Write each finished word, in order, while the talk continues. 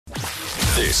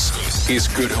This is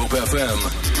Good Hope FM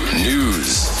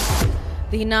News.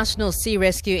 The National Sea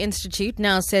Rescue Institute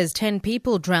now says 10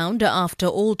 people drowned after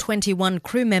all 21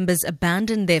 crew members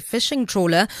abandoned their fishing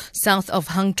trawler south of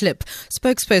Hangklip.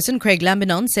 Spokesperson Craig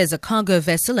Lambinon says a cargo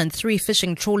vessel and 3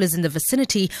 fishing trawlers in the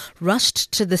vicinity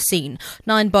rushed to the scene.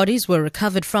 9 bodies were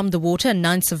recovered from the water and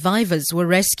 9 survivors were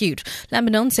rescued.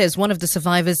 Lambinon says one of the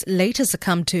survivors later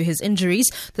succumbed to his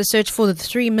injuries. The search for the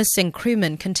 3 missing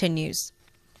crewmen continues.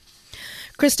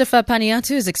 Christopher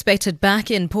Paniatu is expected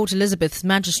back in Port Elizabeth's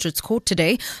Magistrates Court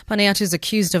today. Paniatu is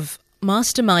accused of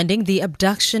masterminding the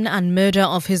abduction and murder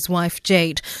of his wife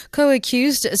Jade.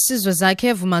 Co-accused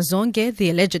Sizwazake Vumazonke,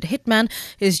 the alleged hitman,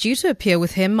 is due to appear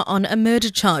with him on a murder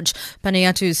charge.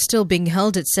 Paniatu is still being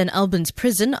held at St Albans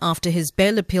prison after his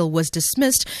bail appeal was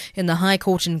dismissed in the High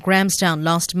Court in Grahamstown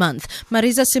last month.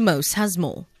 Marisa Simos has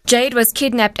more. Jade was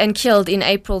kidnapped and killed in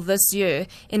April this year.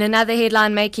 In another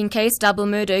headline-making case, double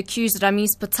murder accused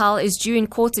Ramesh Patel is due in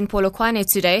court in Polokwane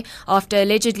today after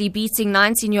allegedly beating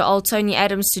 19-year-old Tony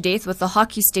Adams to death with a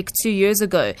hockey stick 2 years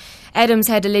ago. Adams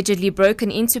had allegedly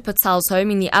broken into Patel's home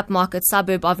in the upmarket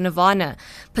suburb of Nirvana.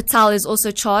 Patel is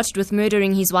also charged with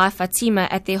murdering his wife Fatima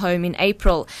at their home in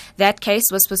April. That case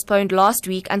was postponed last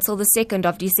week until the 2nd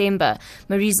of December.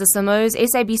 Marisa Samos,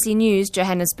 SABC News,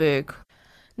 Johannesburg.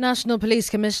 National Police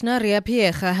Commissioner Ria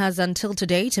Piecha has until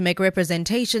today to make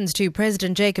representations to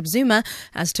President Jacob Zuma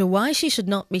as to why she should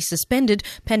not be suspended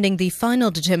pending the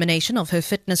final determination of her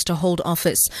fitness to hold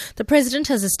office. The President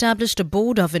has established a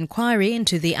board of inquiry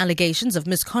into the allegations of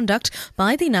misconduct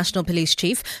by the National Police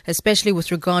Chief, especially with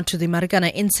regard to the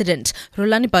Marikana incident.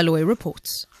 Rulani Baloy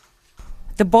reports.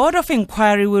 The Board of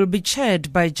Inquiry will be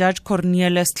chaired by Judge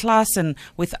Cornelius Claassen,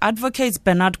 with advocates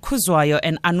Bernard Kuzwayo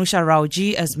and Anusha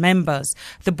Rauji as members.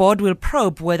 The board will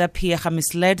probe whether Piecha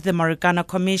misled the Marikana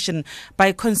Commission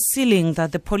by concealing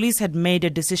that the police had made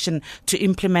a decision to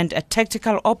implement a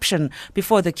tactical option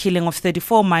before the killing of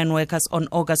 34 mine workers on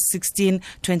August 16,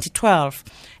 2012.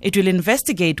 It will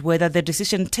investigate whether the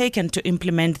decision taken to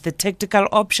implement the tactical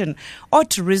option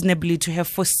ought reasonably to have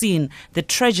foreseen the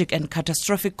tragic and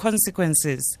catastrophic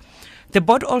consequences. The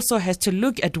board also has to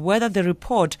look at whether the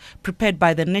report prepared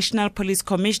by the National Police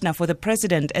Commissioner for the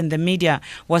President and the media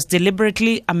was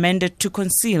deliberately amended to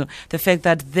conceal the fact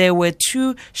that there were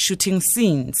 2 shooting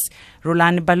scenes.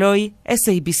 Rulani Baloy,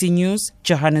 SABC News,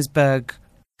 Johannesburg.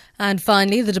 And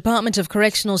finally, the Department of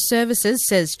Correctional Services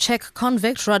says Czech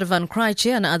convict Radovan Krejci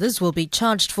and others will be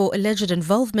charged for alleged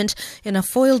involvement in a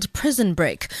foiled prison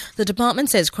break. The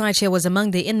department says Krejci was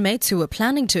among the inmates who were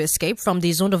planning to escape from the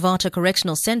Zonderwater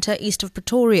Correctional Centre east of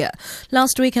Pretoria.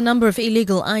 Last week, a number of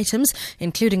illegal items,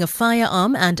 including a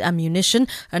firearm and ammunition,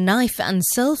 a knife and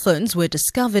cell phones, were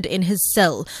discovered in his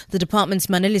cell. The department's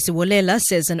Manelisi Wolela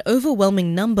says an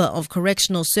overwhelming number of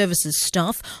correctional services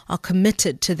staff are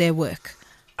committed to their work.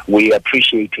 We are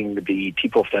appreciating the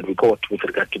tip-off that we got with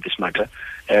regard to this matter,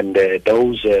 and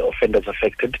those offenders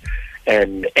affected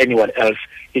and anyone else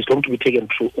is going to be taken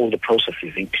through all the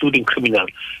processes, including criminal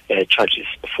charges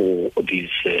for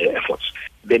these efforts.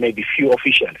 There may be few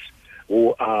officials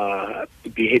who are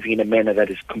behaving in a manner that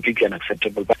is completely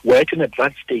unacceptable, but we're at an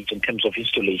advanced stage in terms of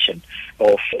installation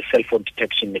of cell phone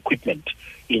detection equipment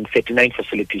in 39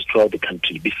 facilities throughout the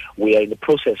country. We are in the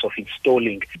process of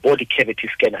installing body cavity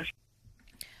scanners.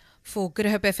 For Good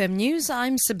Hope FM News,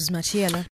 I'm Sibs Matiela.